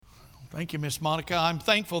Thank you, Miss Monica. I'm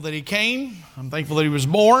thankful that he came. I'm thankful that he was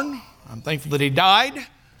born. I'm thankful that he died.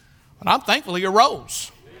 And I'm thankful he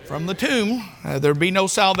arose from the tomb. There'd be no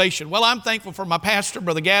salvation. Well, I'm thankful for my pastor,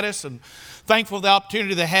 Brother Gaddis, and thankful for the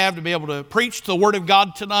opportunity they have to be able to preach the Word of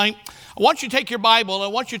God tonight. I want you to take your Bible. I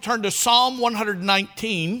want you to turn to Psalm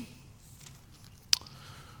 119.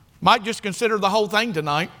 Might just consider the whole thing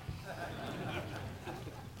tonight.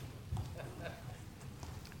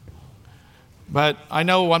 But I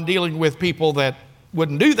know I'm dealing with people that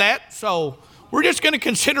wouldn't do that, so we're just going to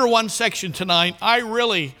consider one section tonight. I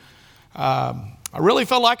really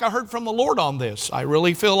feel like I heard from the Lord on this. I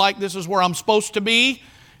really feel like this is where I'm supposed to be,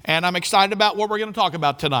 and I'm excited about what we're going to talk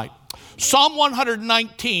about tonight. Psalm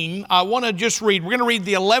 119, I want to just read. We're going to read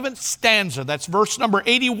the 11th stanza. That's verse number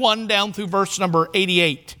 81 down through verse number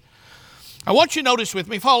 88. I want you to notice with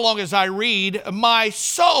me, follow along as I read. My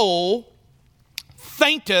soul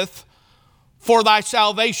fainteth for thy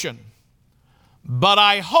salvation, but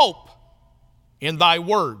I hope in thy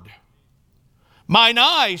word. Mine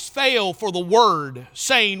eyes fail for the word,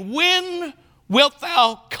 saying, when wilt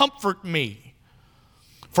thou comfort me?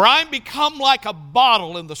 For I am become like a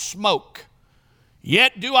bottle in the smoke,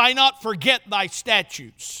 yet do I not forget thy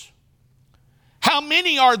statutes. How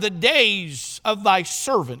many are the days of thy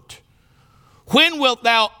servant? When wilt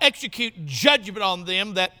thou execute judgment on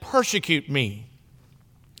them that persecute me?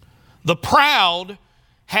 The proud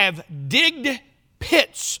have digged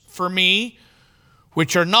pits for me,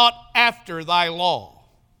 which are not after thy law.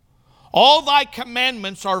 All thy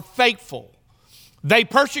commandments are faithful. They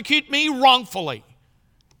persecute me wrongfully.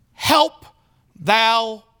 Help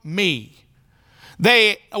thou me.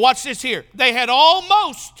 Watch this here. They had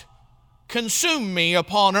almost consumed me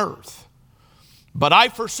upon earth, but I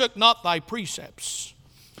forsook not thy precepts.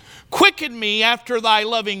 Quicken me after thy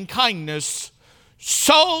loving kindness,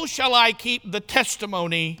 so shall I keep the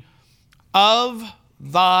testimony of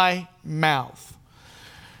thy mouth.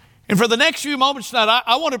 And for the next few moments tonight,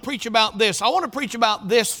 I want to preach about this. I want to preach about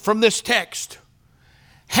this from this text.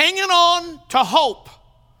 Hanging on to hope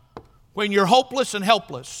when you're hopeless and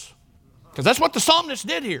helpless. Because that's what the psalmist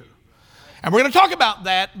did here. And we're going to talk about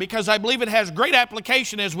that because I believe it has great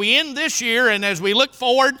application as we end this year and as we look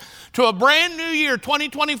forward to a brand new year,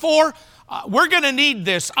 2024. We're going to need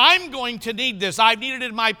this. I'm going to need this. I've needed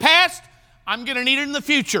it in my past. I'm going to need it in the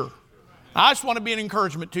future. I just want to be an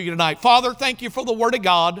encouragement to you tonight. Father, thank you for the Word of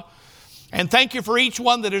God. And thank you for each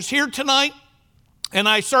one that is here tonight. And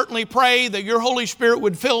I certainly pray that your Holy Spirit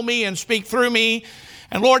would fill me and speak through me.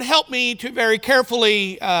 And Lord, help me to very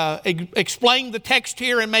carefully explain the text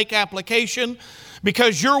here and make application,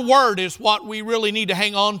 because your Word is what we really need to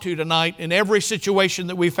hang on to tonight in every situation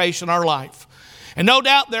that we face in our life. And no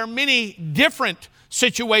doubt there are many different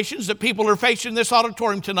situations that people are facing in this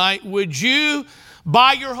auditorium tonight. Would you,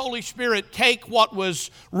 by your Holy Spirit, take what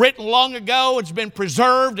was written long ago, it's been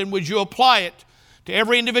preserved, and would you apply it to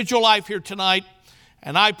every individual life here tonight?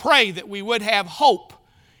 And I pray that we would have hope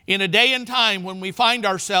in a day and time when we find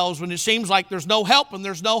ourselves, when it seems like there's no help and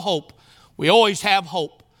there's no hope. We always have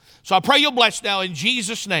hope. So I pray you'll bless now in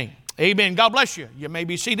Jesus' name. Amen. God bless you. You may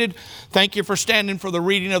be seated. Thank you for standing for the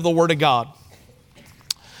reading of the Word of God.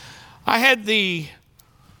 I had the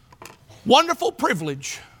wonderful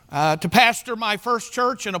privilege to pastor my first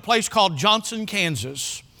church in a place called Johnson,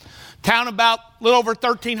 Kansas. Town about a little over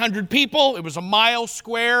 1,300 people. It was a mile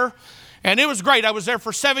square, and it was great. I was there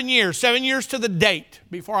for 7 years to the date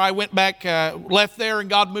before I went back, left there, and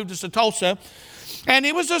God moved us to Tulsa. And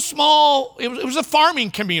it was it was a farming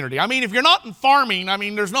community. I mean, if you're not in farming,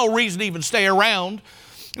 there's no reason to even stay around.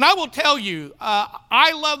 And I will tell you,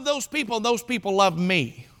 I love those people, and those people love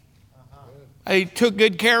me. They took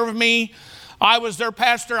good care of me. I was their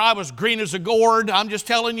pastor. I was green as a gourd. I'm just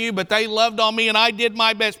telling you, but they loved on me, and I did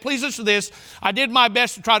my best. Please listen to this. I did my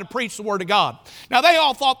best to try to preach the Word of God. Now, they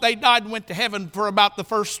all thought they died and went to heaven for about the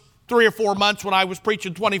first 3 or 4 months when I was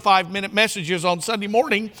preaching 25-minute messages on Sunday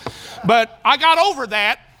morning, but I got over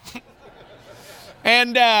that.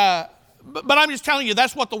 And but I'm just telling you,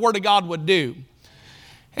 that's what the Word of God would do.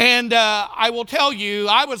 And I will tell you,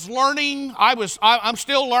 I was learning. I'm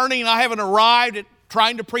still learning. I haven't arrived at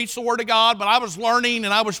trying to preach the Word of God, but I was learning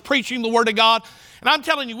and I was preaching the Word of God. And I'm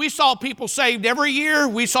telling you, we saw people saved every year.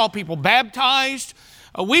 We saw people baptized.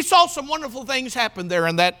 We saw some wonderful things happen there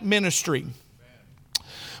in that ministry.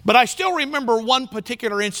 But I still remember one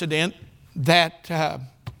particular incident that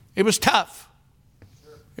it was tough.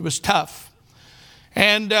 It was tough.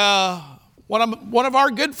 And one of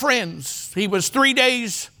our good friends, he was 3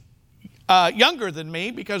 days younger than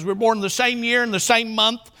me because we were born the same year and the same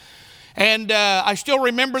month. And I still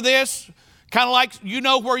remember this, kind of like you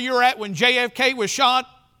know where you're at when JFK was shot.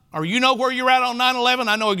 or you know where you're at on 9/11.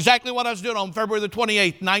 I know exactly what I was doing on February the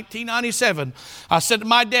 28th, 1997. I sat at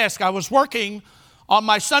my desk. I was working on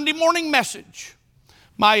my Sunday morning message.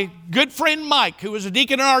 My good friend Mike, who was a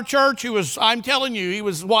deacon in our church, I'm telling you, he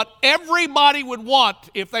was what everybody would want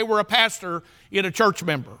if they were a pastor in a church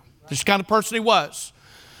member. This is the kind of person he was.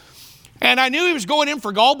 And I knew he was going in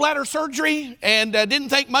for gallbladder surgery and didn't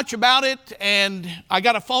think much about it. And I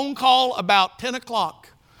got a phone call about 10 o'clock.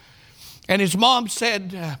 And his mom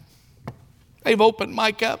said, they've opened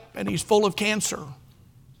Mike up and he's full of cancer.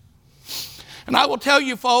 And I will tell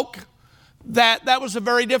you, folk, that was a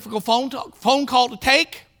very difficult phone call to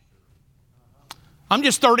take. I'm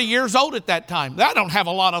just 30 years old at that time. I don't have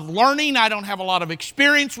a lot of learning. I don't have a lot of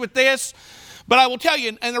experience with this. But I will tell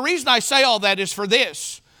you, and the reason I say all that is for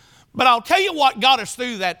this. But I'll tell you what got us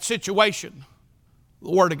through that situation.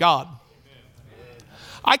 The Word of God.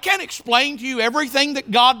 I can't explain to you everything that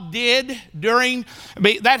God did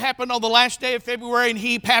that happened on the last day of February, and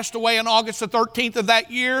he passed away on August the 13th of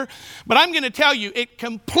that year. But I'm going to tell you, it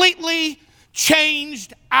completely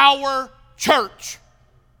changed our church.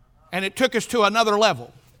 And it took us to another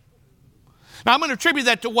level. Now I'm going to attribute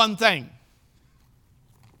that to one thing.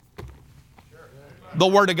 The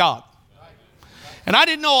Word of God. And I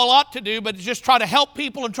didn't know a lot to do, but just try to help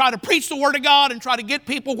people and try to preach the Word of God and try to get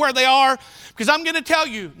people where they are. Because I'm going to tell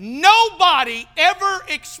you, nobody ever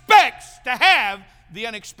expects to have the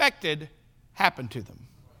unexpected happen to them.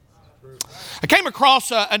 I came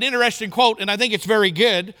across an interesting quote, and I think it's very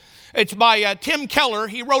good. It's by Tim Keller.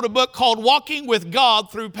 He wrote a book called Walking with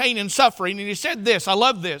God Through Pain and Suffering. And he said this, I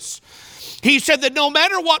love this. He said that no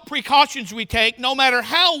matter what precautions we take, no matter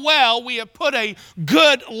how well we have put a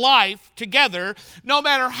good life together, no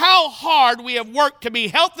matter how hard we have worked to be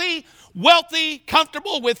healthy, wealthy,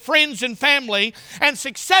 comfortable with friends and family, and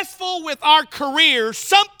successful with our career,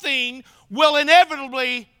 something will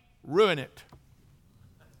inevitably ruin it.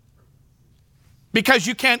 Because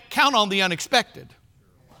you can't count on the unexpected.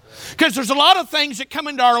 Because there's a lot of things that come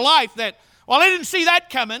into our life that, well, I didn't see that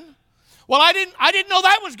coming. Well, I didn't know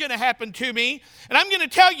that was going to happen to me. And I'm going to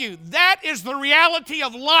tell you, that is the reality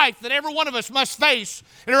of life that every one of us must face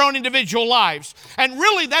in our own individual lives. And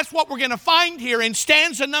really, that's what we're going to find here in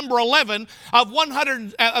stanza number 11 of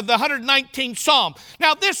the 119th Psalm.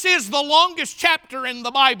 Now, this is the longest chapter in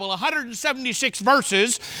the Bible, 176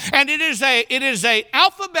 verses, and it is a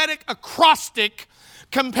alphabetic acrostic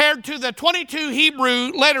compared to the 22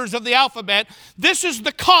 Hebrew letters of the alphabet. This is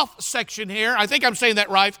the Qaf section here. I think I'm saying that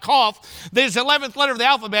right. Qaf. There's the 11th letter of the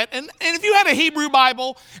alphabet. And if you had a Hebrew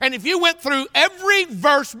Bible, and if you went through, every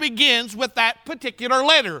verse begins with that particular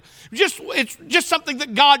letter. It's just something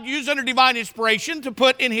that God used under divine inspiration to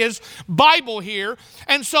put in his Bible here.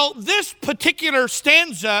 And so this particular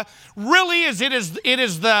stanza really is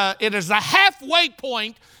the halfway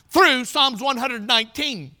point through Psalms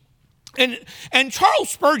 119. And Charles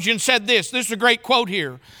Spurgeon said this is a great quote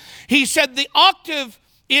here. He said, the octave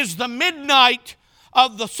is the midnight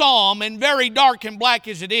of the psalm, and very dark and black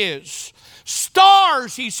as it is.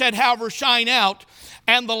 Stars, he said, however, shine out,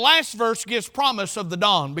 and the last verse gives promise of the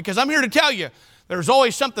dawn. Because I'm here to tell you, there's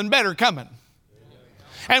always something better coming.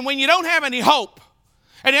 And when you don't have any hope,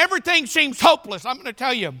 and everything seems hopeless, I'm going to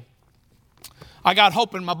tell you, I got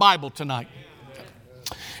hope in my Bible tonight.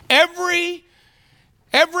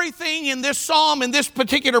 Everything in this psalm, in this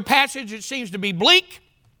particular passage, it seems to be bleak.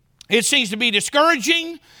 It seems to be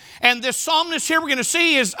discouraging. And this psalmist here we're going to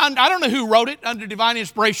see is, I don't know who wrote it under divine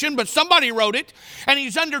inspiration, but somebody wrote it. And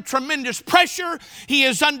he's under tremendous pressure. He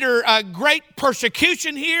is under great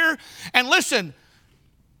persecution here. And listen,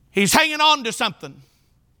 he's hanging on to something.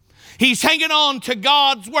 He's hanging on to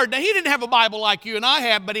God's Word. Now, he didn't have a Bible like you and I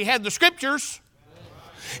have, but he had the Scriptures.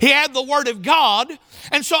 He had the Word of God.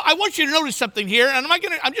 And so I want you to notice something here, and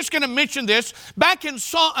I'm just going to mention this. Back in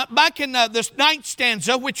this ninth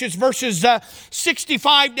stanza, which is verses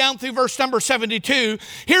 65 down through verse number 72,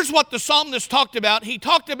 here's what the psalmist talked about. He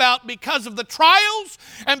talked about because of the trials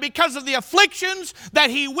and because of the afflictions that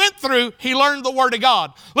he went through, he learned the Word of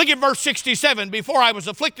God. Look at verse 67. Before I was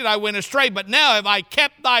afflicted, I went astray, but now have I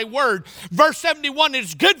kept thy word. Verse 71,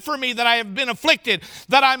 it's good for me that I have been afflicted,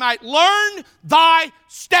 that I might learn thy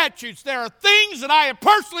statutes. There are things that I have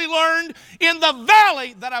personally learned in the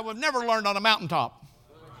valley that I would have never learned on a mountaintop.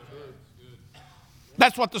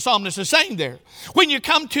 That's what the psalmist is saying there. When you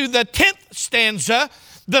come to the 10th stanza,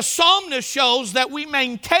 the psalmist shows that we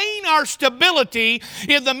maintain our stability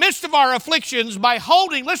in the midst of our afflictions by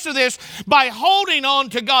holding, listen to this, by holding on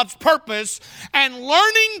to God's purpose and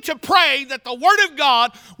learning to pray that the Word of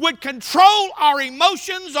God would control our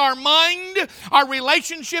emotions, our mind, our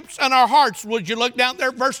relationships, and our hearts. Would you look down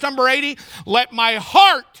there, verse number 80? Let my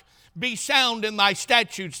heart be sound in thy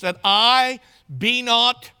statutes, that I be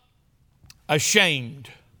not ashamed.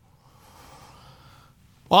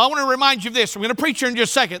 Well, I want to remind you of this. I'm going to preach here in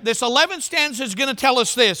just a second. This 11th stanza is going to tell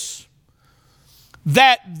us this,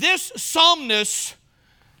 that this psalmist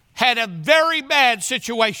had a very bad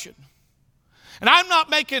situation. And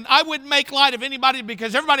I wouldn't make light of anybody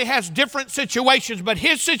because everybody has different situations, but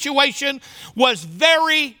his situation was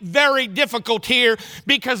very, very difficult here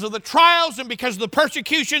because of the trials and because of the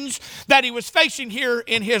persecutions that he was facing here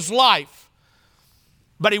in his life.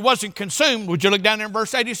 But he wasn't consumed. Would you look down there in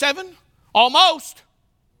verse 87? Almost.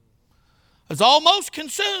 It's almost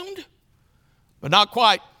consumed, but not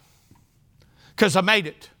quite, because I made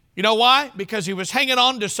it. You know why? Because he was hanging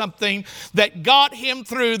on to something that got him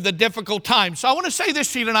through the difficult times. So I want to say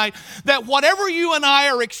this to you tonight, that whatever you and I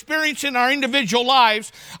are experiencing in our individual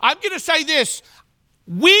lives, I'm going to say this,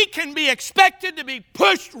 we can be expected to be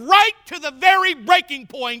pushed right to the very breaking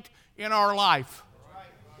point in our life.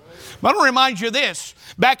 But I want to remind you of this.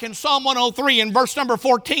 Back in Psalm 103, in verse number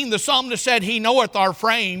 14, the psalmist said, He knoweth our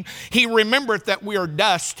frame. He remembereth that we are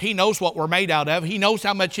dust. He knows what we're made out of. He knows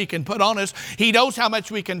how much He can put on us. He knows how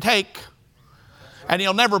much we can take. And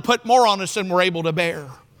He'll never put more on us than we're able to bear.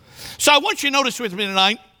 So I want you to notice with me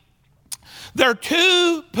tonight, there are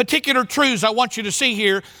two particular truths I want you to see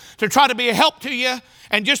here to try to be a help to you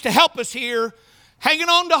and just to help us here, hanging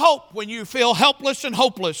on to hope when you feel helpless and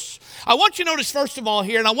hopeless. I want you to notice first of all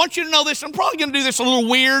here, and I want you to know this, I'm probably going to do this a little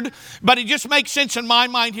weird, but it just makes sense in my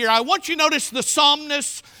mind here. I want you to notice the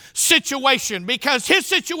psalmist's situation, because his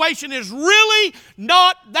situation is really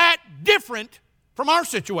not that different from our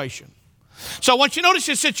situation. So I want you to notice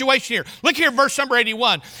his situation here. Look here, verse number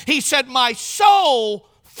 81. He said, my soul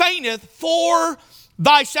fainteth for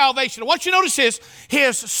thy salvation. I want you to notice this.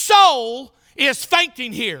 His soul is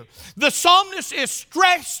fainting here. The psalmist is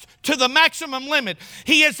stressed to the maximum limit.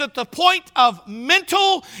 He is at the point of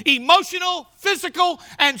mental, emotional, physical,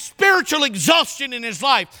 and spiritual exhaustion in his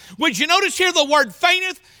life. Would you notice here the word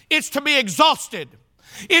fainteth? It's to be exhausted.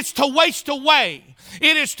 It's to waste away.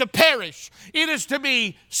 It is to perish. It is to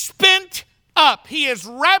be spent up. He is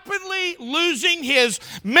rapidly losing his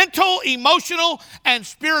mental, emotional, and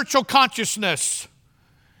spiritual consciousness.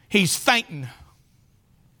 He's fainting.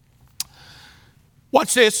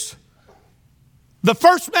 Watch this. The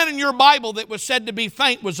first man in your Bible that was said to be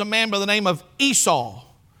faint was a man by the name of Esau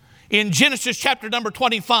in Genesis chapter number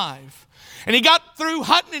 25. And he got through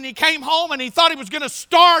hunting and he came home and he thought he was going to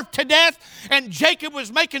starve to death. And Jacob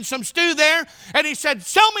was making some stew there. And he said,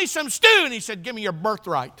 sell me some stew. And he said, give me your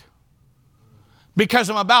birthright, because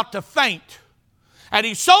I'm about to faint. And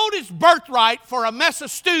he sold his birthright for a mess of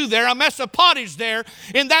stew there, a mess of pottage there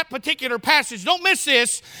in that particular passage. Don't miss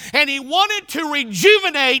this. And he wanted to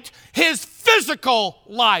rejuvenate his physical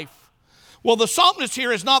life. Well, the psalmist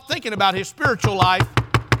here is not thinking about his spiritual life.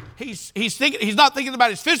 He's not thinking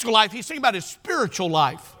about his physical life. He's thinking about his spiritual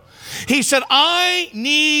life. He said, I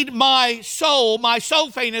need my soul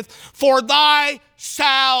fainteth for thy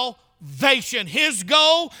salvation. His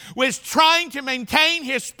goal was trying to maintain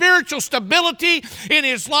his spiritual stability in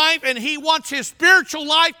his life, and he wants his spiritual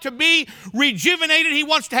life to be rejuvenated. He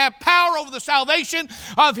wants to have power over the salvation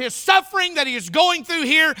of his suffering that he is going through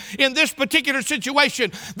here in this particular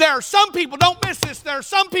situation. There are some people, don't miss this, there are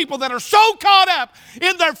some people that are so caught up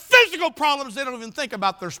in their physical problems they don't even think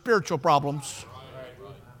about their spiritual problems.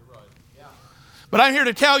 But I'm here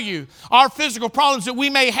to tell you, our physical problems that we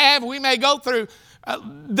may have, we may go through,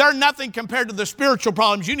 they're nothing compared to the spiritual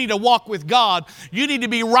problems. You need to walk with God. You need to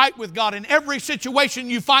be right with God. In every situation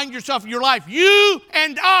you find yourself in your life, you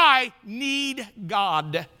and I need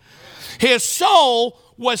God. His soul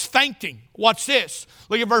was fainting. Watch this.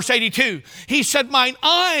 Look at verse 82. He said, mine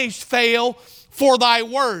eyes fail for thy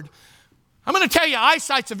word. I'm going to tell you,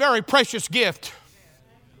 eyesight's a very precious gift.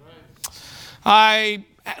 I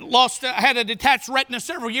had a detached retina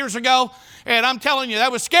several years ago, and I'm telling you,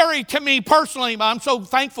 that was scary to me personally, but I'm so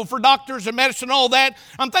thankful for doctors and medicine and all that.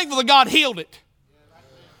 I'm thankful that God healed it.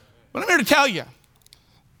 But I'm here to tell you,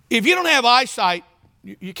 if you don't have eyesight,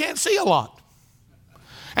 you can't see a lot.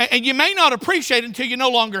 And you may not appreciate it until you no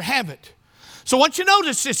longer have it. So once you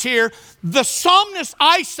notice this here, the psalmist's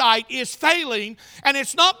eyesight is failing, and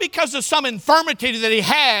it's not because of some infirmity that he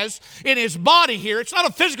has in his body here. It's not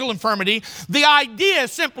a physical infirmity. The idea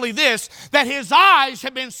is simply this, that his eyes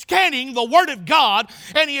have been scanning the Word of God,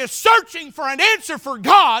 and he is searching for an answer for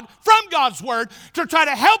God from God's Word to try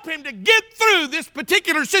to help him to get through this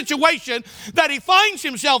particular situation that he finds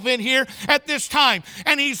himself in here at this time.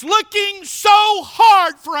 And he's looking so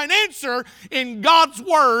hard for an answer in God's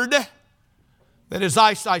Word that his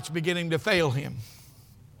eyesight's beginning to fail him.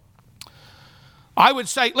 I would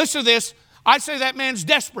say, listen to this, I'd say that man's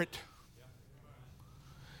desperate.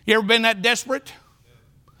 You ever been that desperate?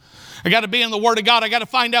 I got to be in the Word of God. I got to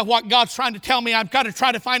find out what God's trying to tell me. I've got to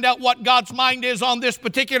try to find out what God's mind is on this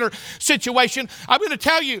particular situation. I'm going to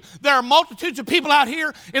tell you, there are multitudes of people out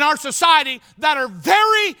here in our society that are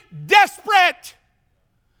very desperate,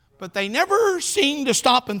 but they never seem to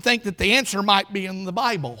stop and think that the answer might be in the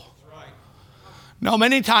Bible. No,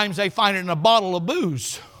 many times they find it in a bottle of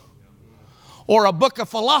booze or a book of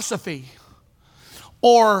philosophy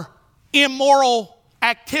or immoral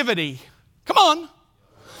activity. Come on.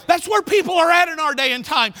 That's where people are at in our day and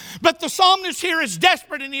time. But the psalmist here is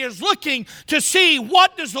desperate, and he is looking to see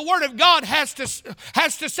what does the Word of God has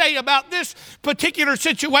to say about this particular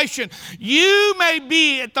situation. You may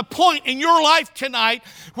be at the point in your life tonight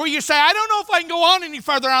where you say, I don't know if I can go on any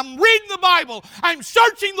further. I'm reading the Bible. I'm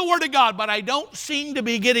searching the Word of God, but I don't seem to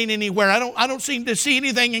be getting anywhere. I don't seem to see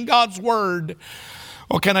anything in God's Word.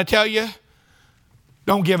 Well, can I tell you?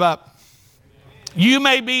 Don't give up. You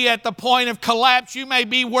may be at the point of collapse. You may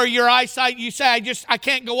be where your eyesight, you say, I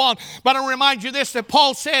can't go on. But I'll remind you this, that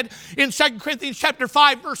Paul said in 2 Corinthians chapter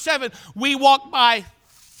 5, verse 7, we walk by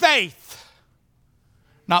faith,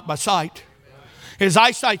 not by sight. His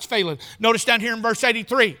eyesight's failing. Notice down here in verse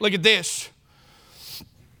 83, look at this.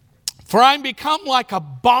 For I'm become like a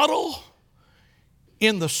bottle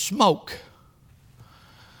in the smoke.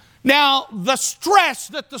 Now, the stress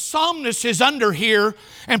that the psalmist is under here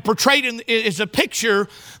and portrayed is a picture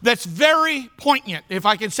that's very poignant, if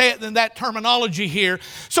I can say it in that terminology here.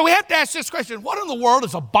 So we have to ask this question, what in the world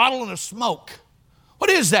is a bottle in a smoke?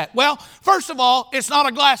 What is that? Well, first of all, it's not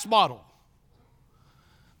a glass bottle.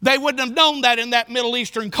 They wouldn't have known that in that Middle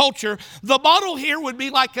Eastern culture. The bottle here would be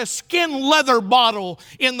like a skin leather bottle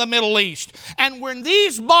in the Middle East. And when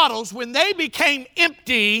these bottles, when they became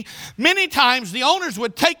empty, many times the owners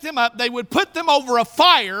would take them up, they would put them over a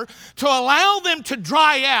fire to allow them to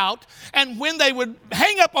dry out. And when they would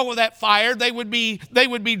hang up over that fire, they would be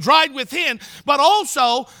dried within. But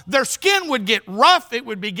also, their skin would get rough, it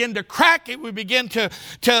would begin to crack, it would begin to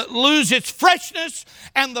lose its freshness.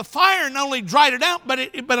 And the fire not only dried it out, but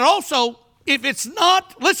it also, if it's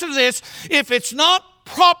not, listen to this, if it's not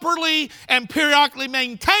properly and periodically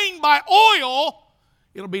maintained by oil,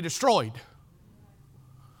 it'll be destroyed.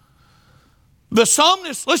 The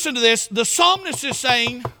psalmist, listen to this, the psalmist is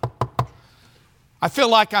saying, I feel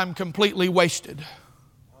like I'm completely wasted.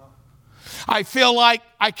 I feel like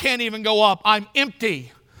I can't even go up. I'm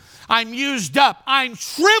empty. I'm used up. I'm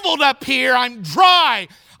shriveled up here. I'm dry.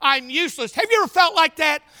 I'm useless. Have you ever felt like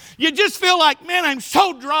that? You just feel like, man, I'm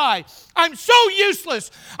so dry. I'm so useless.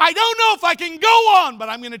 I don't know if I can go on. But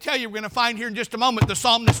I'm going to tell you, we're going to find here in just a moment, the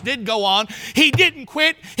psalmist did go on. He didn't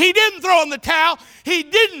quit. He didn't throw in the towel. He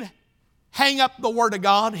didn't hang up the Word of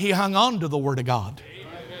God. He hung on to the Word of God.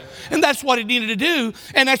 And that's what he needed to do.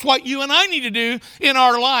 And that's what you and I need to do in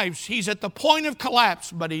our lives. He's at the point of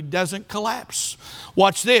collapse, but he doesn't collapse.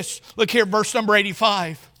 Watch this. Look here, verse number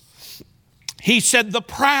 85. He said, the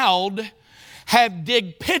proud have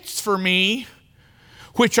digged pits for me,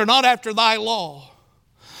 which are not after thy law.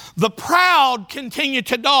 The proud continue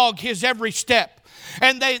to dog his every step.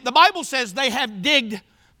 And the Bible says they have digged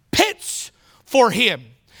pits for him.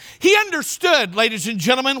 He understood, ladies and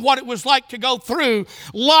gentlemen, what it was like to go through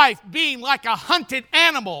life being like a hunted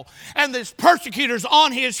animal and there's persecutors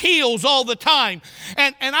on his heels all the time.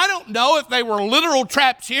 And I don't know if they were literal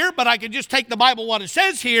traps here, but I could just take the Bible what it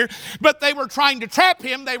says here. But they were trying to trap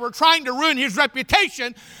him. They were trying to ruin his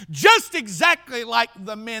reputation, just exactly like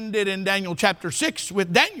the men did in Daniel chapter 6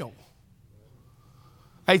 with Daniel.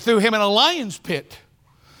 They threw him in a lion's pit.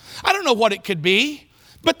 I don't know what it could be,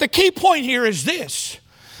 but the key point here is this,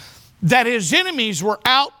 that his enemies were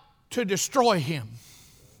out to destroy him.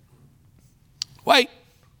 Wait.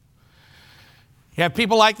 You have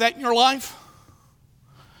people like that in your life?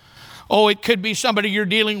 Oh, it could be somebody you're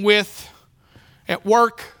dealing with at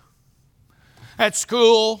work, at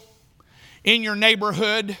school, in your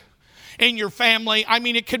neighborhood, in your family. I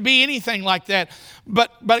mean, it could be anything like that.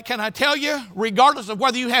 But can I tell you, regardless of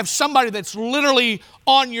whether you have somebody that's literally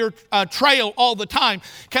on your trail all the time,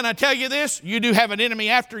 can I tell you this? You do have an enemy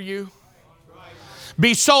after you.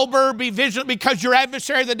 Be sober, be vigilant, because your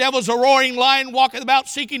adversary, the devil, is a roaring lion, walketh about,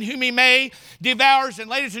 seeking whom he may devour. And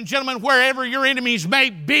ladies and gentlemen, wherever your enemies may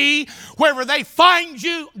be, wherever they find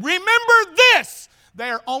you, remember this: they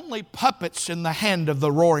are only puppets in the hand of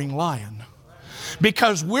the roaring lion.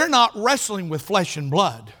 Because we're not wrestling with flesh and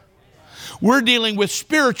blood. We're dealing with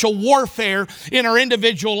spiritual warfare in our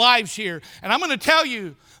individual lives here. And I'm going to tell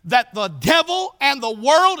you that the devil and the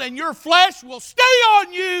world and your flesh will stay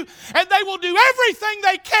on you, and they will do everything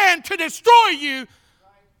they can to destroy you.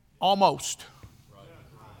 Almost.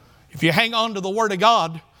 If you hang on to the Word of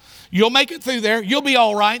God, you'll make it through there. You'll be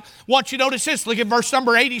all right. I want you to notice this. Look at verse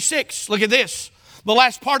number 86. Look at this. The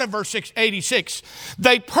last part of verse 86.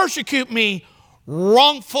 They persecute me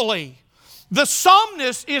wrongfully. The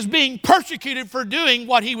psalmist is being persecuted for doing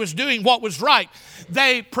what he was doing, what was right.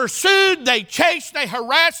 They pursued, they chased, they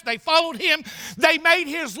harassed, they followed him. They made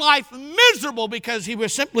his life miserable because he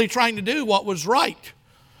was simply trying to do what was right.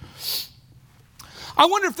 I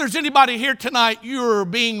wonder if there's anybody here tonight, you're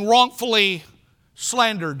being wrongfully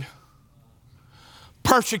slandered,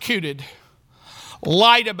 persecuted,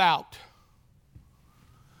 lied about.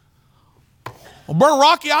 Well, Brother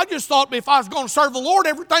Rocky, I just thought if I was going to serve the Lord,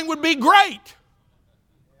 everything would be great.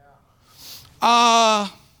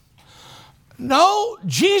 No,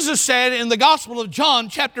 Jesus said in the Gospel of John,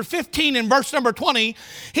 chapter 15 and verse number 20,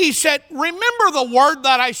 he said, remember the word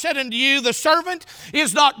that I said unto you, the servant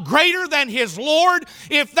is not greater than his Lord.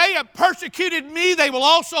 If they have persecuted me, they will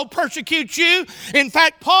also persecute you. In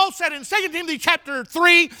fact, Paul said in 2 Timothy chapter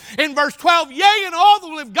 3 in verse 12, yea, and all that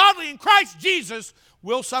live godly in Christ Jesus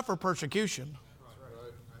will suffer persecution.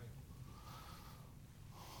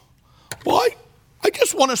 Boy, I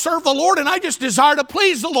just want to serve the Lord and I just desire to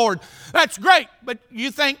please the Lord. That's great, but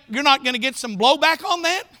you think you're not going to get some blowback on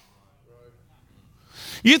that?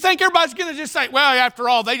 You think everybody's going to just say, well, after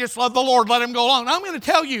all, they just love the Lord, let him go along. I'm going to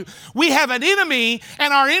tell you, we have an enemy,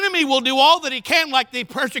 and our enemy will do all that he can, like the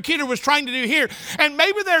persecutor was trying to do here. And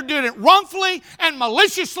maybe they're doing it wrongfully and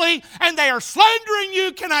maliciously, and they are slandering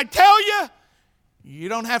you. Can I tell you? You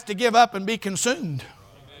don't have to give up and be consumed.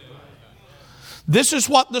 This is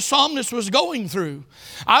what the psalmist was going through.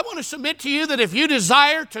 I want to submit to you that if you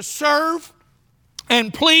desire to serve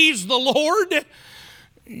and please the Lord,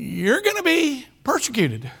 you're going to be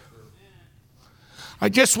persecuted. I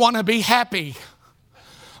just want to be happy.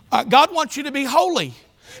 God wants you to be holy.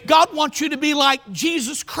 God wants you to be like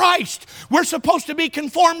Jesus Christ. We're supposed to be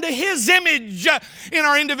conformed to His image in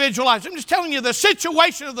our individual lives. I'm just telling you, the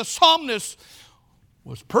situation of the psalmist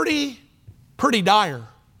was pretty dire.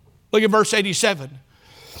 Look at verse 87.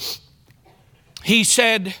 He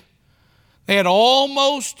said, they had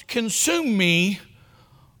almost consumed me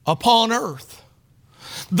upon earth.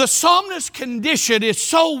 The psalmist's condition is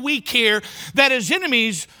so weak here that his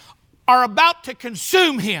enemies are about to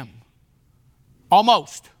consume him.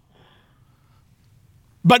 Almost.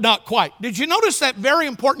 But not quite. Did you notice that very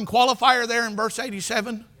important qualifier there in verse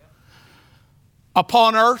 87?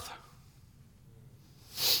 Upon earth.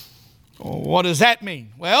 What does that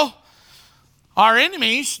mean? Well, our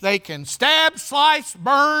enemies, they can stab, slice,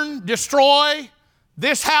 burn, destroy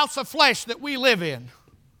this house of flesh that we live in.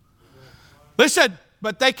 Listen,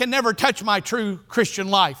 but they can never touch my true Christian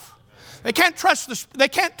life. They can't touch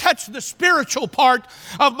the spiritual part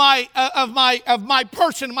of my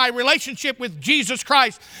person, my relationship with Jesus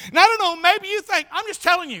Christ. And I don't know, maybe you think, I'm just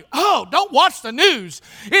telling you, oh, don't watch the news.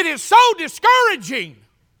 It is so discouraging.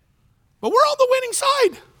 But we're on the winning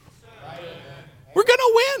side. We're going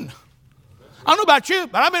to win. I don't know about you,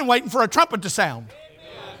 but I've been waiting for a trumpet to sound.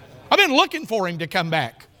 I've been looking for him to come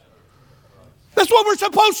back. That's what we're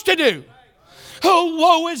supposed to do. Oh,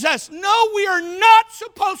 woe is us. No, we are not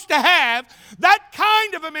supposed to have that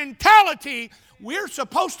kind of a mentality. We're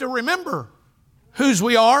supposed to remember whose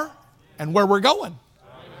we are and where we're going.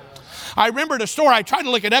 I remembered a story. I tried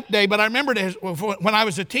to look it up today, but I remembered it when I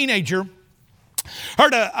was a teenager.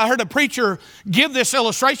 I heard a preacher give this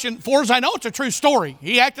illustration. For as I know, it's a true story.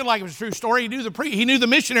 He acted like it was a true story. He knew the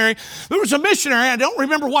missionary. There was a missionary. I don't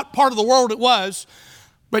remember what part of the world it was.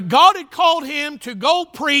 But God had called him to go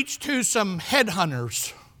preach to some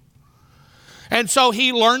headhunters. And so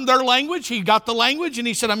he learned their language. He got the language and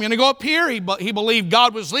he said, I'm going to go up here. He believed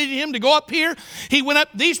God was leading him to go up here. He went up.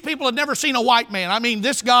 These people had never seen a white man. I mean,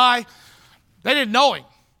 this guy, they didn't know him.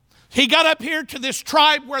 He got up here to this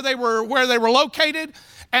tribe where they were located.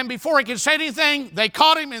 And before he could say anything, they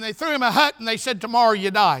caught him and they threw him a hut and they said, tomorrow you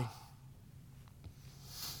die.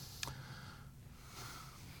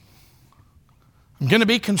 I'm going to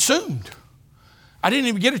be consumed. I didn't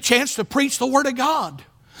even get a chance to preach the Word of God.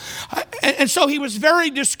 And so he was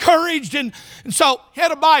very discouraged. And so he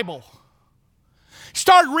had a Bible.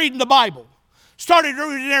 Started reading the Bible. Started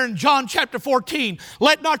reading there in John chapter 14.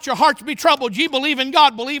 Let not your hearts be troubled. Ye believe in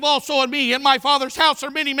God, believe also in me. In my Father's house are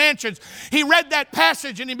many mansions. He read that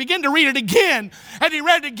passage and he began to read it again. And he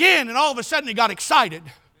read it again, and all of a sudden he got excited.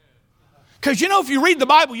 Because you know, if you read the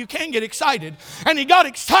Bible, you can get excited. And he got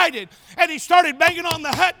excited, and he started banging on the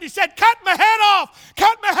hut, and he said, cut my head off.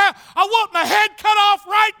 Cut my head. I want my head cut off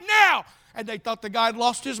right now. And they thought the guy had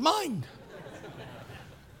lost his mind.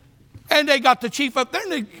 And they got the chief up there,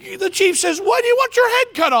 and the chief says, why do you want your head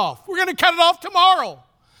cut off? We're going to cut it off tomorrow.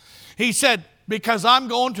 He said, because I'm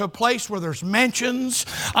going to a place where there's mansions.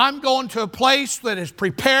 I'm going to a place that is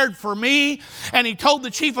prepared for me. And he told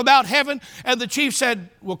the chief about heaven, and the chief said,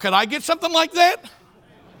 well, could I get something like that?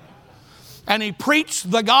 And he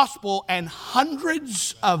preached the gospel, and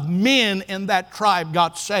hundreds of men in that tribe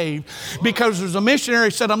got saved because there's a missionary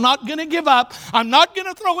who said, I'm not going to give up. I'm not going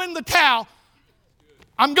to throw in the towel.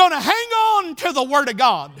 I'm going to hang on to the Word of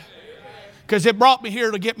God because it brought me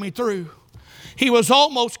here to get me through. He was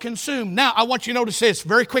almost consumed. Now, I want you to notice this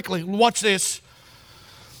very quickly. Watch this.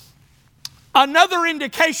 Another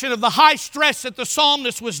indication of the high stress that the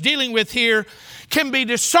psalmist was dealing with here can be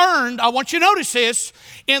discerned, I want you to notice this,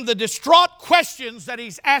 in the distraught questions that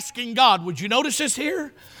he's asking God. Would you notice this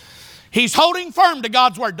here? He's holding firm to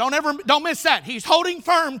God's Word. Don't miss that. He's holding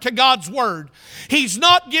firm to God's Word. He's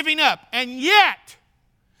not giving up. And yet,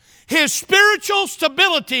 his spiritual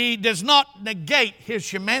stability does not negate his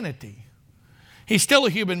humanity. He's still a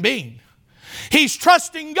human being. He's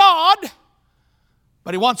trusting God,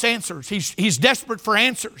 but he wants answers. He's desperate for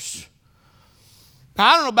answers. Now,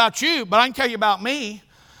 I don't know about you, but I can tell you about me.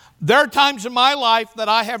 There are times in my life that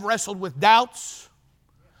I have wrestled with doubts,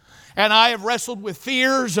 and I have wrestled with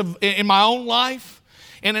fears in my own life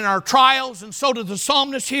and in our trials, and so did the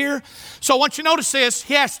psalmist here. So I want you to notice this.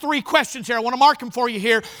 He has 3 questions here. I want to mark them for you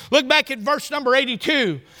here. Look back at verse number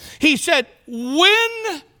 82. He said,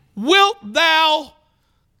 when wilt thou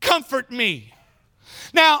comfort me?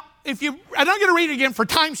 Now, I'm not going to read it again for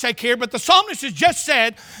time's sake here, but the psalmist has just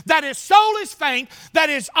said that his soul is faint, that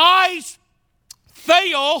his eyes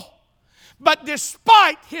fail, but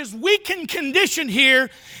despite his weakened condition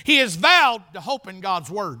here, he has vowed to hope in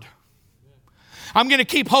God's Word. I'm going to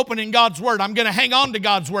keep hoping in God's Word. I'm going to hang on to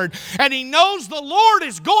God's Word. And he knows the Lord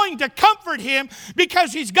is going to comfort him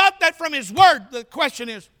because he's got that from his Word. The question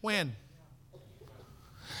is, when?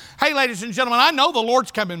 Hey, ladies and gentlemen, I know the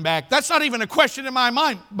Lord's coming back. That's not even a question in my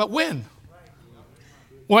mind. But when?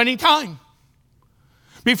 Well, anytime.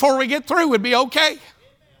 Before we get through would be okay.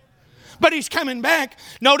 But he's coming back.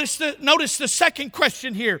 Notice the second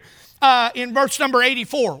question here in verse number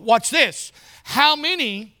 84. Watch this. How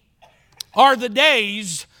many are the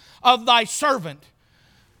days of thy servant?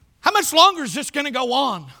 How much longer is this going to go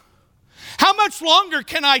on? How much longer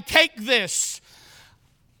can I take this?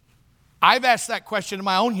 I've asked that question in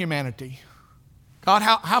my own humanity. God,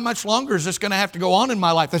 how much longer is this going to have to go on in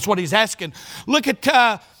my life? That's what he's asking. Look at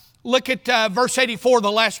verse 84,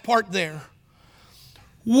 the last part there.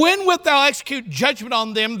 When wilt thou execute judgment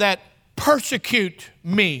on them that persecute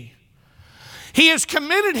me? He has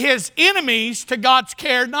committed his enemies to God's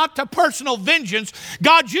care, not to personal vengeance.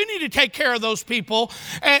 God, you need to take care of those people,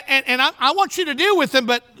 and I want you to deal with them,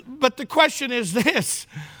 but the question is this.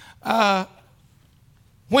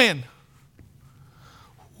 When?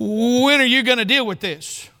 When are you going to deal with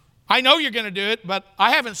this? I know you're going to do it, but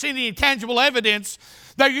I haven't seen any tangible evidence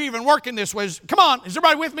that you're even working this way. Come on, is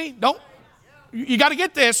everybody with me? You got to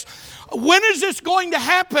get this. When is this going to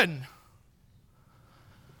happen?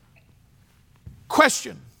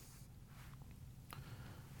 Question.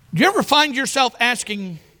 Do you ever find yourself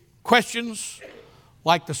asking questions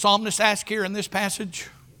like the psalmist asked here in this passage?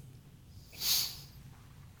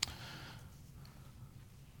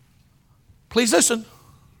 Please listen.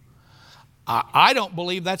 I don't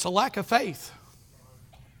believe that's a lack of faith.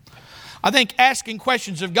 I think asking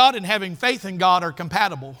questions of God and having faith in God are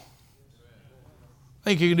compatible. I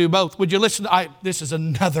think you can do both. Would you listen? This is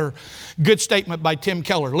another good statement by Tim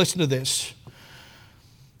Keller. Listen to this.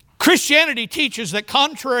 Christianity teaches that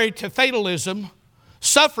contrary to fatalism,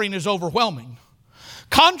 suffering is overwhelming.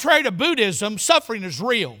 Contrary to Buddhism, suffering is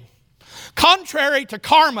real. Contrary to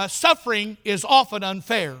karma, suffering is often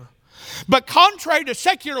unfair. But contrary to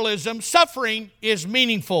secularism, suffering is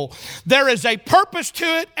meaningful. There is a purpose to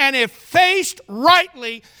it, and if faced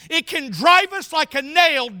rightly, it can drive us like a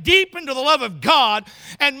nail deep into the love of God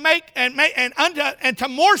and to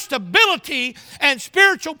more stability and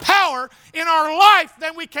spiritual power in our life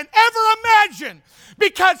than we can ever imagine.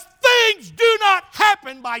 Because things do not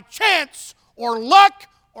happen by chance or luck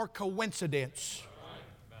or coincidence.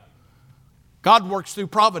 God works through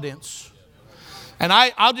providence. And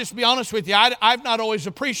I'll just be honest with you, I've not always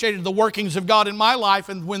appreciated the workings of God in my life,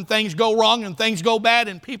 and when things go wrong and things go bad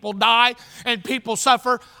and people die and people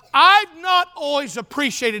suffer, I've not always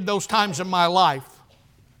appreciated those times in my life.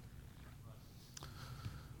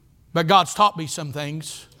 But God's taught me some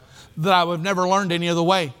things that I would have never learned any other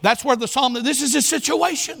way. That's where the psalm, this is a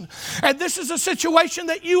situation. And this is a situation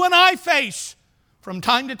that you and I face from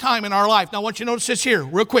time to time in our life. Now I want you to notice this here,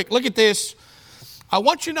 real quick. Look at this. I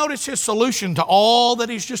want you to notice his solution to all that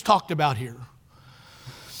he's just talked about here.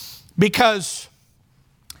 Because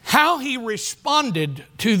how he responded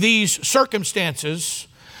to these circumstances,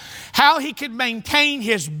 how he could maintain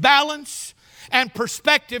his balance and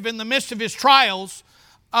perspective in the midst of his trials,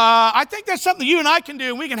 I think that's something you and I can do,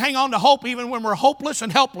 and we can hang on to hope even when we're hopeless and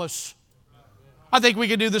helpless. I think we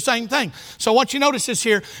can do the same thing. So I want you to notice this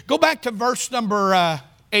here. Go back to verse number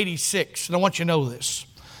 86, and I want you to know this.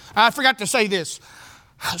 I forgot to say this.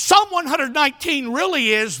 Psalm 119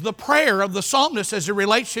 really is the prayer of the psalmist as it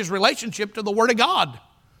relates his relationship to the Word of God.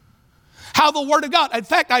 How the Word of God, in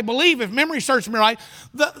fact, I believe, if memory serves me right,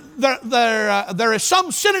 there is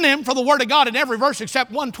some synonym for the Word of God in every verse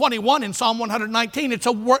except 121 in Psalm 119.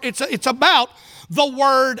 It's about the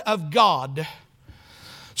Word of God.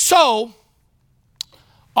 So,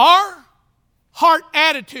 our heart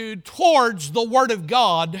attitude towards the Word of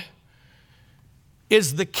God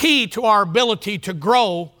is the key to our ability to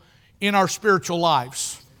grow in our spiritual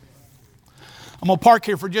lives. I'm going to park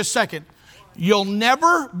here for just a second. You'll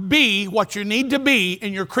never be what you need to be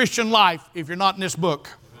in your Christian life if you're not in this book.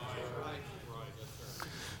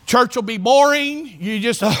 Church will be boring. You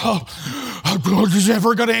just, is this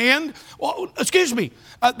ever going to end? Well, excuse me.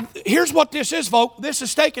 Here's what this is, folks. This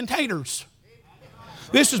is steak and taters.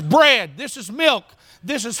 This is bread. This is milk.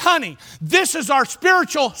 This is honey. This is our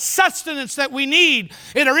spiritual sustenance that we need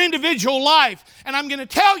in our individual life. And I'm going to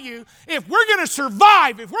tell you, if we're going to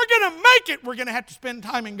survive, if we're going to make it, we're going to have to spend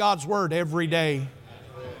time in God's Word every day.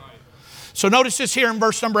 So notice this here in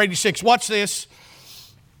verse number 86. Watch this.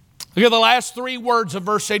 Look at the last three words of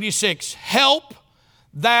verse 86. Help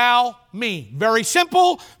thou me. Very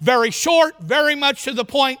simple, very short, very much to the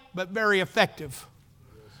point, but very effective.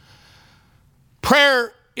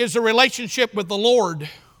 Prayer is a relationship with the Lord.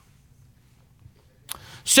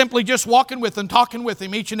 Simply just walking with Him, talking with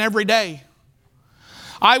Him each and every day.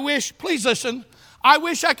 I wish, please listen, I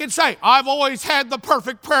wish I could say, I've always had the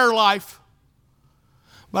perfect prayer life.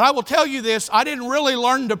 But I will tell you this, I didn't really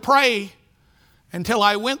learn to pray until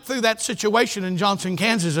I went through that situation in Johnson,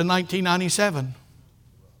 Kansas in 1997.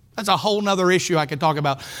 That's a whole nother issue I could talk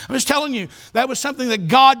about. I'm just telling you, that was something that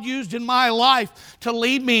God used in my life to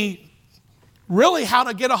lead me really how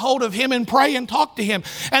to get a hold of Him and pray and talk to Him.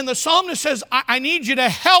 And the psalmist says, I need you to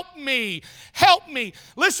help me. Help me.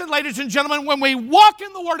 Listen, ladies and gentlemen, when we walk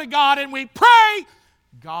in the Word of God and we pray,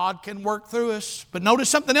 God can work through us. But notice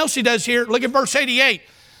something else He does here. Look at verse 88.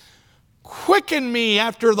 Quicken me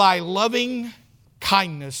after thy loving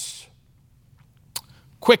kindness.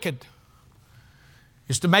 Quickened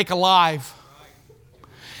is to make alive.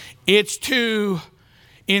 It's to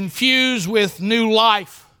infuse with new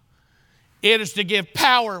life. It is to give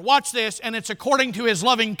power. Watch this. And it's according to His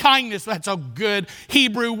loving kindness. That's a good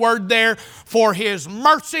Hebrew word there. For His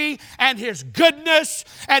mercy and His goodness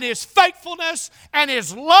and His faithfulness and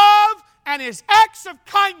His love and His acts of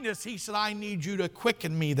kindness. He said, I need you to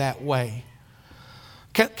quicken me that way.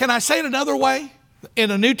 Can I say it another way? In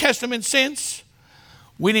a New Testament sense,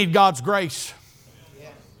 we need God's grace.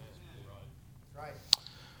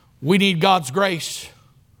 We need God's grace.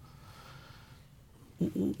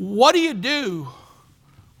 What do you do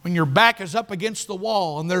when your back is up against the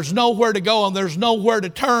wall and there's nowhere to go and there's nowhere to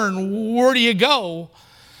turn? Where do you go?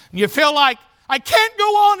 And you feel like, I can't go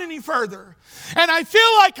on any further. And I feel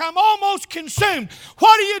like I'm almost consumed.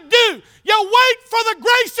 What do? You wait for the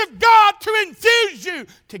grace of God to infuse you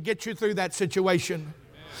to get you through that situation.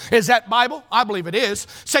 Is that Bible? I believe it is.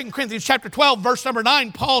 2 Corinthians chapter 12, verse number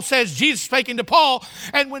 9, Paul says, Jesus speaking to Paul,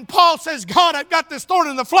 and when Paul says, God, I've got this thorn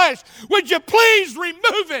in the flesh, would you please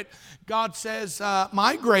remove it? God says,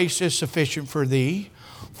 my grace is sufficient for thee,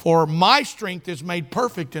 for my strength is made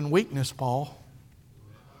perfect in weakness, Paul.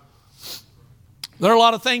 There are a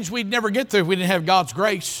lot of things we'd never get through if we didn't have God's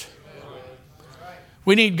grace.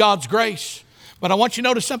 We need God's grace. But I want you to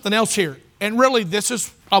notice something else here. And really,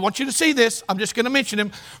 I want you to see this. I'm just going to mention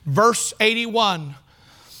him. Verse 81,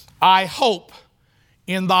 I hope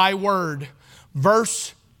in thy word.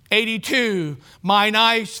 Verse 82, mine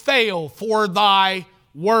eyes fail for thy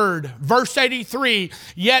word. Verse 83,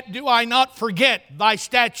 yet do I not forget thy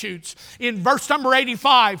statutes. In verse number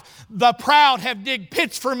 85, the proud have digged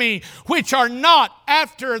pits for me, which are not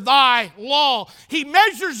after thy law. He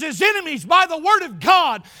measures his enemies by the word of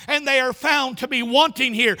God, and they are found to be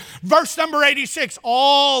wanting here. Verse number 86,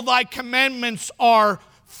 all thy commandments are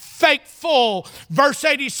faithful. Verse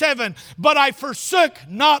 87, but I forsook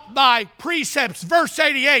not thy precepts. Verse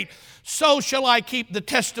 88, so shall I keep the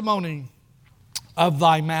testimony of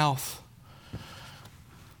thy mouth.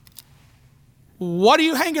 What are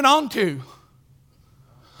you hanging on to?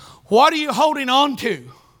 What are you holding on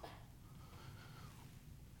to?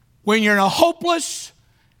 When you're in a hopeless,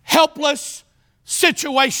 helpless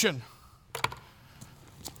situation,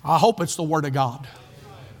 I hope it's the Word of God.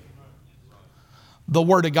 The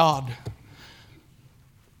Word of God.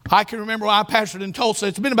 I can remember when I pastored in Tulsa.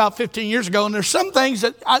 It's been about 15 years ago, and there's some things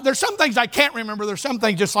I can't remember. There's some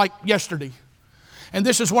things just like yesterday. And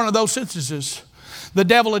this is one of those instances. The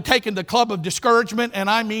devil had taken the club of discouragement, and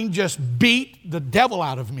I mean just beat the devil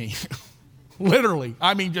out of me. Literally.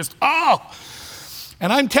 I mean just,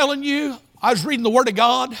 And I'm telling you, I was reading the Word of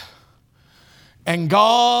God, and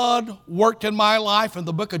God worked in my life in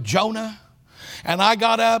the book of Jonah. And I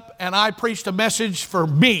got up and I preached a message for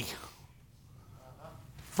me.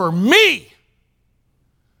 For me.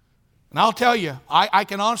 And I'll tell you, I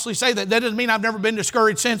can honestly say that doesn't mean I've never been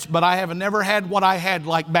discouraged since, but I have never had what I had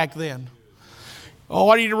like back then. Oh,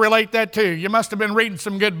 what do you relate that to? You must have been reading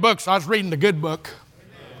some good books. I was reading the good book.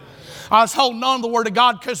 I was holding on to the Word of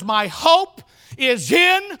God because my hope is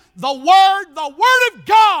in the Word. The Word of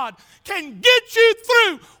God can get you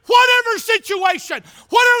through whatever situation,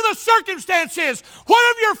 whatever the circumstance is,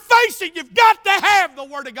 whatever you're facing. You've got to have the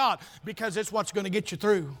Word of God because it's what's going to get you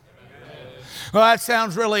through. Well, that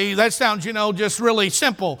sounds just really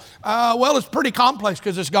simple. Well, it's pretty complex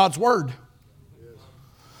because it's God's Word.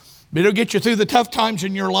 But it'll get you through the tough times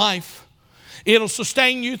in your life. It'll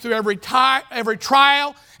sustain you through every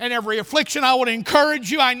trial and every affliction. I want to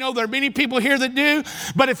encourage you. I know there are many people here that do.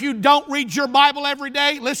 But if you don't read your Bible every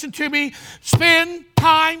day, listen to me. Spend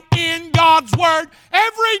time in God's Word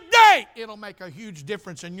every day. It'll make a huge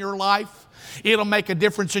difference in your life. It'll make a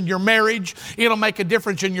difference in your marriage. It'll make a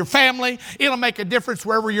difference in your family. It'll make a difference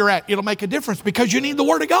wherever you're at. It'll make a difference because you need the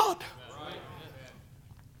Word of God.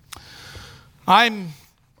 I'm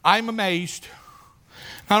amazed.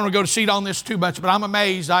 I don't want to go to seat on this too much, but I'm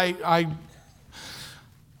amazed. I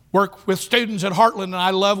work with students at Heartland, and I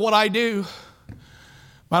love what I do.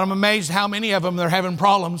 But I'm amazed how many of them they're having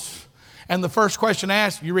problems. And the first question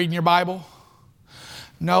asked, you reading your Bible?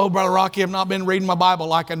 No, Brother Rocky, I've not been reading my Bible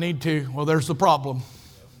like I need to. Well, there's the problem.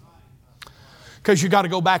 Because you got to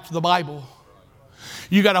go back to the Bible.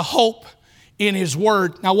 You got to hope in His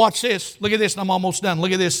Word. Now watch this. Look at this, and I'm almost done.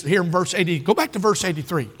 Look at this here in verse 80. Go back to verse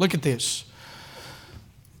 83. Look at this.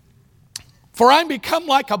 For I'm become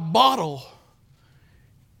like a bottle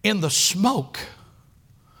in the smoke.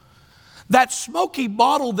 That smoky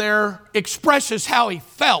bottle there expresses how he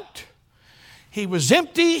felt. He was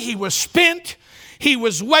empty, he was spent, he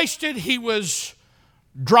was wasted, he was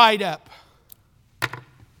dried up.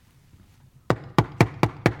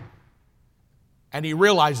 And he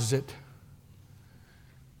realizes it.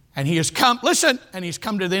 And he has come, and he's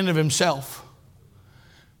come to the end of himself,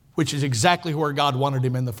 which is exactly where God wanted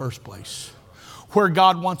him in the first place. Where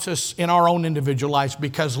God wants us in our own individual lives.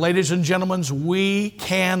 Because, ladies and gentlemen, we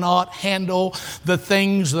cannot handle the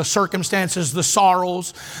things, the circumstances, the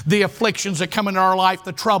sorrows, the afflictions that come into our life,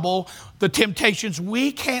 the trouble, the temptations.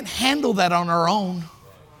 We can't handle that on our own.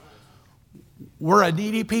 We're a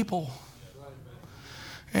needy people.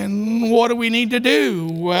 And what do we need to do?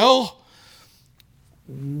 Well,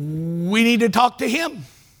 we need to talk to Him.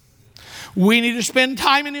 We need to spend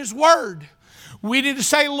time in His Word. We need to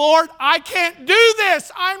say, Lord, I can't do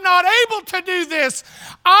this. I'm not able to do this.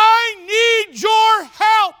 I need your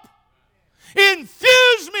help.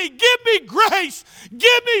 Infuse me. Give me grace.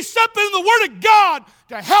 Give me something in the Word of God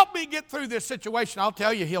to help me get through this situation. I'll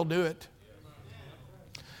tell you, He'll do it.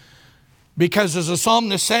 Because as the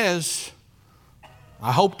psalmist says,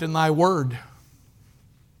 I hoped in thy word.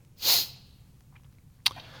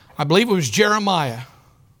 I believe it was Jeremiah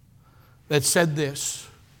that said this.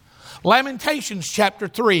 Lamentations chapter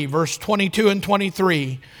 3, verse 22 and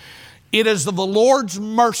 23. It is of the Lord's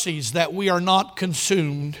mercies that we are not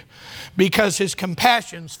consumed, because His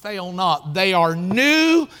compassions fail not. They are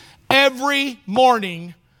new every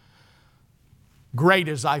morning, great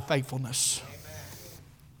is thy faithfulness.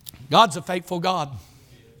 God's a faithful God.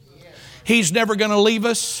 He's never going to leave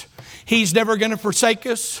us. He's never going to forsake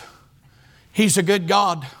us. He's a good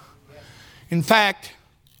God. In fact,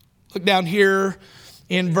 look down here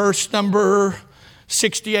in verse number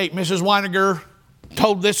 68. Mrs. Weiniger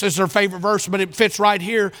told this as her favorite verse, but it fits right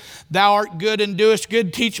here. Thou art good and doest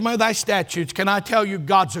good. Teach me thy statutes. Can I tell you,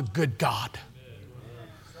 God's a good God.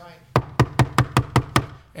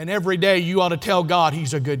 And every day you ought to tell God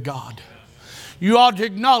He's a good God. You ought to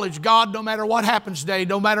acknowledge, God, no matter what happens today,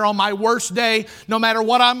 no matter on my worst day, no matter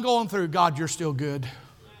what I'm going through, God, you're still good.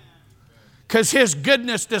 Because His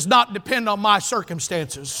goodness does not depend on my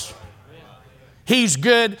circumstances. He's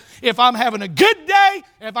good. If I'm having a good day,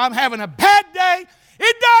 if I'm having a bad day,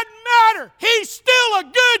 it doesn't matter. He's still a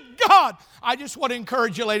good God. I just want to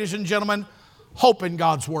encourage you, ladies and gentlemen, hope in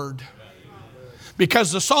God's Word.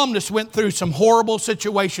 Because the psalmist went through some horrible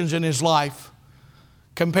situations in his life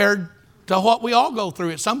compared to what we all go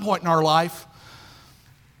through at some point in our life.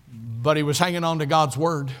 But he was hanging on to God's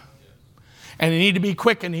Word. And he needed to be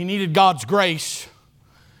quickened. He needed God's grace.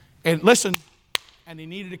 And listen, and he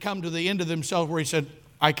needed to come to the end of himself where he said,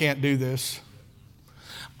 I can't do this.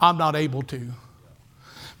 I'm not able to.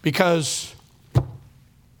 Because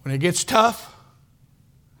when it gets tough,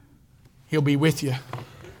 He'll be with you.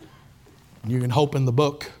 You can hope in the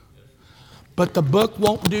book. But the book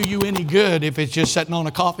won't do you any good if it's just sitting on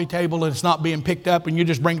a coffee table and it's not being picked up and you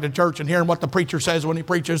just bring it to church and hearing what the preacher says when he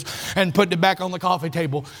preaches and putting it back on the coffee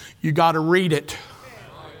table. You got to read it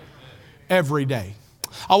every day.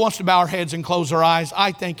 I want us to bow our heads and close our eyes.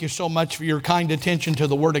 I thank you so much for your kind attention to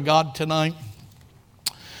the Word of God tonight.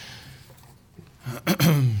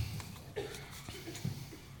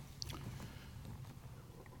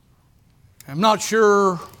 I'm not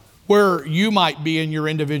sure where you might be in your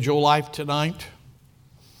individual life tonight,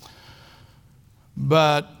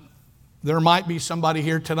 but there might be somebody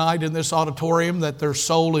here tonight in this auditorium that their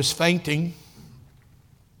soul is fainting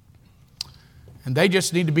and they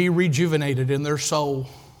just need to be rejuvenated in their soul.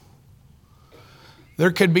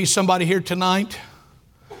 There could be somebody here tonight,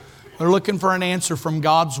 they're looking for an answer from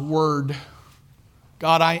God's Word.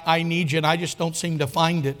 God, I need you and I just don't seem to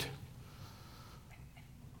find it.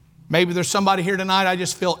 Maybe there's somebody here tonight, I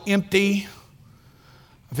just feel empty.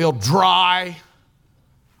 I feel dry.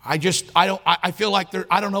 I feel like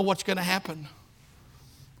I don't know what's going to happen.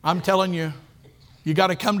 I'm telling you, you got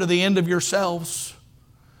to come to the end of yourselves.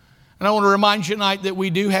 And I want to remind you tonight that we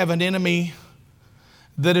do have an enemy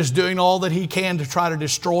that is doing all that he can to try to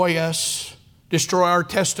destroy us, destroy our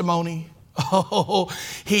testimony. Oh,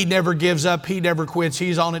 he never gives up. He never quits.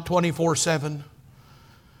 He's on it 24/7.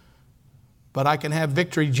 But I can have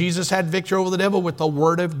victory. Jesus had victory over the devil with the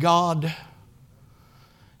Word of God.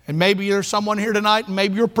 And maybe there's someone here tonight and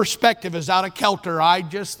maybe your perspective is out of kilter.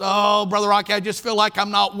 Brother Rocky, I just feel like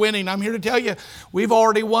I'm not winning. I'm here to tell you, we've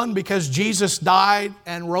already won because Jesus died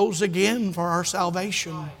and rose again for our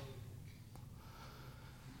salvation.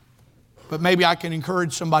 But maybe I can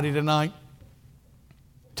encourage somebody tonight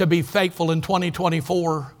to be faithful in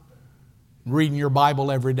 2024, reading your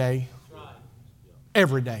Bible every day.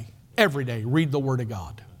 Every day. Every day, read the Word of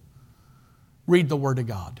God. Read the Word of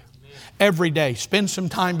God. Every day, spend some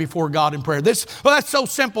time before God in prayer. That's so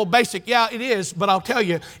simple, basic. Yeah, it is. But I'll tell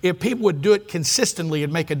you, if people would do it consistently,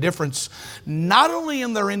 it'd make a difference, not only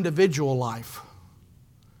in their individual life,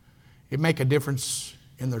 it'd make a difference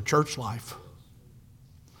in their church life.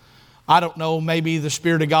 I don't know, maybe the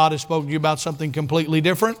Spirit of God has spoken to you about something completely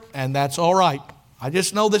different, and that's all right. I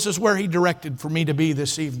just know this is where He directed for me to be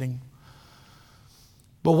this evening.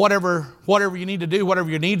 But whatever you need to do, whatever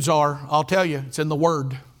your needs are, I'll tell you, it's in the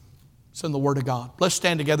Word. It's in the Word of God. Let's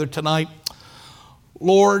stand together tonight.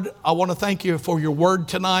 Lord, I want to thank you for your Word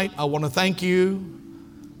tonight. I want to thank you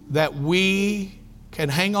that we can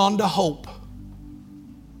hang on to hope.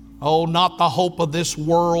 Oh, not the hope of this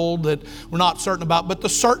world that we're not certain about, but the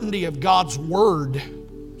certainty of God's Word.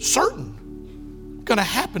 Certain. It's going to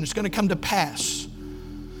happen. It's going to come to pass.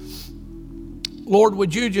 Lord,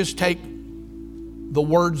 would you just take the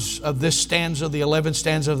words of this stanza, the 11th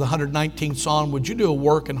stanza of the 119th Psalm, would you do a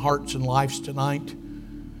work in hearts and lives tonight?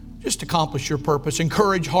 Just accomplish your purpose.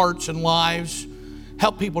 Encourage hearts and lives.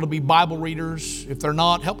 Help people to be Bible readers. If they're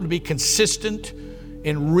not, help them to be consistent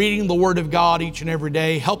in reading the Word of God each and every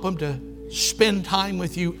day. Help them to spend time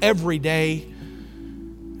with you every day.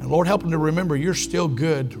 And Lord, help them to remember you're still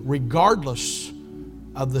good regardless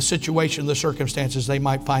of the situation, the circumstances they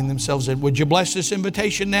might find themselves in. Would you bless this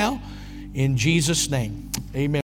invitation now? In Jesus' name, amen.